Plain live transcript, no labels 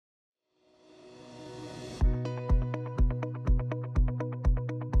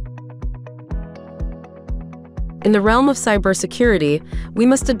In the realm of cybersecurity, we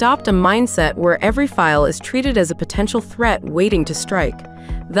must adopt a mindset where every file is treated as a potential threat waiting to strike.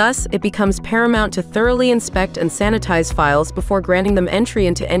 Thus, it becomes paramount to thoroughly inspect and sanitize files before granting them entry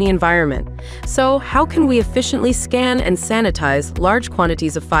into any environment. So, how can we efficiently scan and sanitize large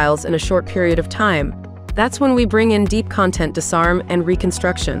quantities of files in a short period of time? That's when we bring in deep content disarm and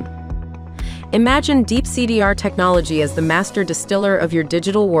reconstruction. Imagine Deep CDR technology as the master distiller of your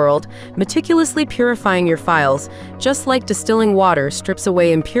digital world, meticulously purifying your files, just like distilling water strips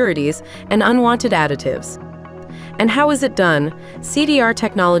away impurities and unwanted additives. And how is it done? CDR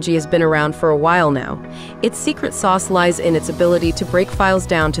technology has been around for a while now. Its secret sauce lies in its ability to break files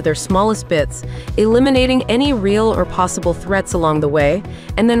down to their smallest bits, eliminating any real or possible threats along the way,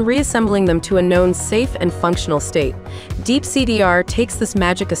 and then reassembling them to a known safe and functional state. Deep CDR takes this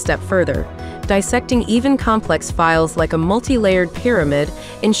magic a step further, dissecting even complex files like a multi-layered pyramid,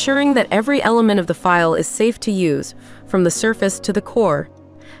 ensuring that every element of the file is safe to use, from the surface to the core.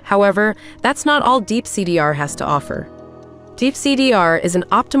 However, that's not all Deep CDR has to offer. Deep CDR is an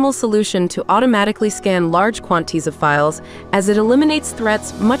optimal solution to automatically scan large quantities of files, as it eliminates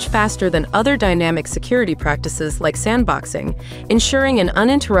threats much faster than other dynamic security practices like sandboxing, ensuring an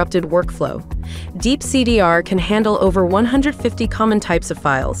uninterrupted workflow. Deep CDR can handle over 150 common types of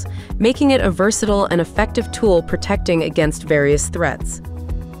files, making it a versatile and effective tool protecting against various threats.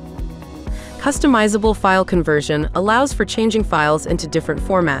 Customizable file conversion allows for changing files into different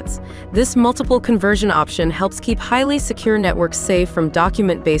formats. This multiple conversion option helps keep highly secure networks safe from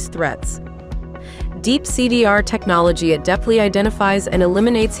document-based threats. Deep CDR technology adeptly identifies and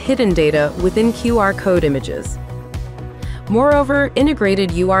eliminates hidden data within QR code images. Moreover,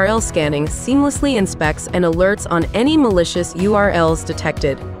 integrated URL scanning seamlessly inspects and alerts on any malicious URLs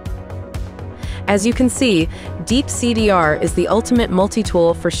detected. As you can see, Deep CDR is the ultimate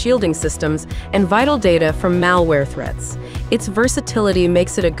multi-tool for shielding systems and vital data from malware threats. Its versatility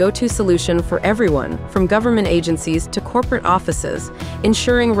makes it a go-to solution for everyone, from government agencies to corporate offices,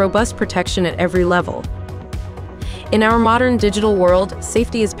 ensuring robust protection at every level. In our modern digital world,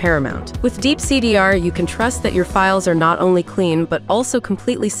 safety is paramount. With Deep CDR, you can trust that your files are not only clean, but also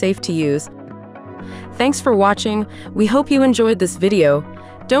completely safe to use. Thanks for watching. We hope you enjoyed this video.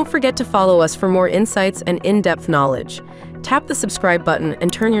 Don't forget to follow us for more insights and in-depth knowledge. Tap the subscribe button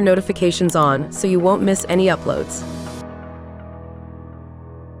and turn your notifications on so you won't miss any uploads.